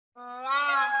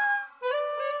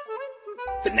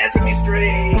Finessing me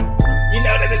straight. You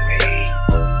know that it's me.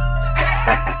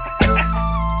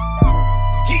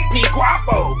 GP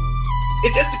Guapo.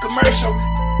 It's just a commercial.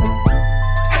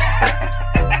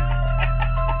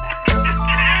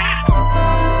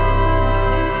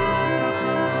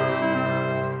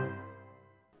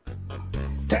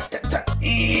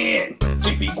 And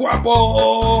GP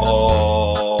Guapo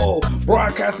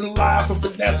broadcasting live from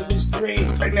Finessing Me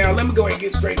Straight. Right now, let me go ahead and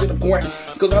get straight to the point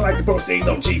because I like to post things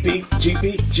on GP.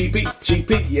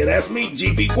 Yeah, that's me,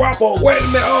 GP Guapo. Wait a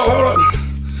minute. Oh, hold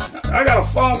on. I got a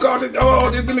phone call. Oh,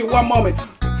 just give me one moment.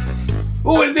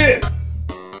 Who is this?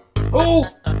 Who?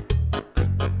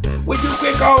 Would you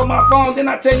quit calling my phone? Then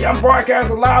I tell you I'm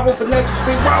broadcasting live on Finessing Me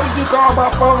Straight. Why would you call my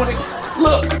phone?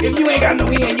 Look, if you ain't got no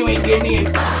in, you ain't getting in.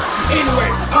 Anyway,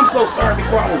 I'm so sorry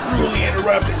before I was rudely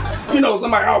interrupted. You know,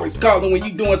 somebody always calling when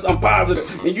you doing something positive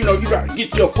and you know you try to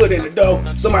get your foot in the door.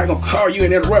 Somebody gonna call you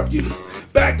and interrupt you.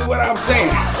 Back to what I'm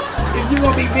saying. If you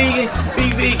gonna be vegan,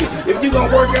 be vegan. If you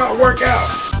gonna work out, work out.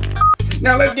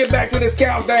 Now let's get back to this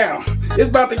countdown. It's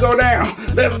about to go down.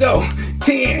 Let's go.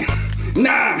 10,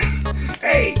 9,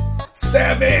 8,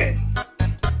 7,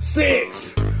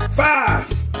 6,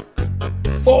 5,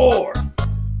 4,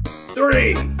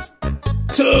 3,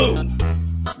 2,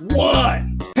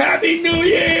 1. Happy New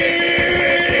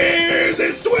Year's!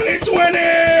 It's 2020!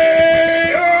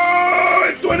 Oh,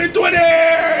 it's 2020!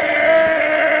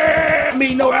 Let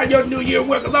me know how your New Year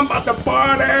went, because I'm about to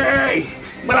party!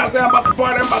 When I say I'm about to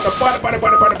party, I'm about to party.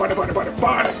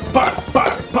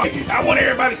 I want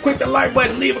everybody to click the like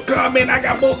button, leave a comment. I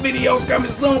got more videos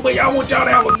coming soon, but I want y'all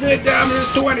to have a good time.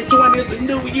 It's 2020, it's a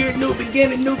new year, new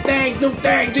beginning, new things.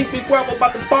 GP Guapo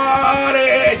about to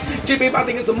party. GP about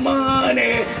to get some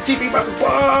money. GP about to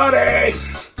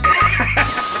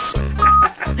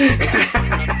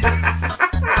party.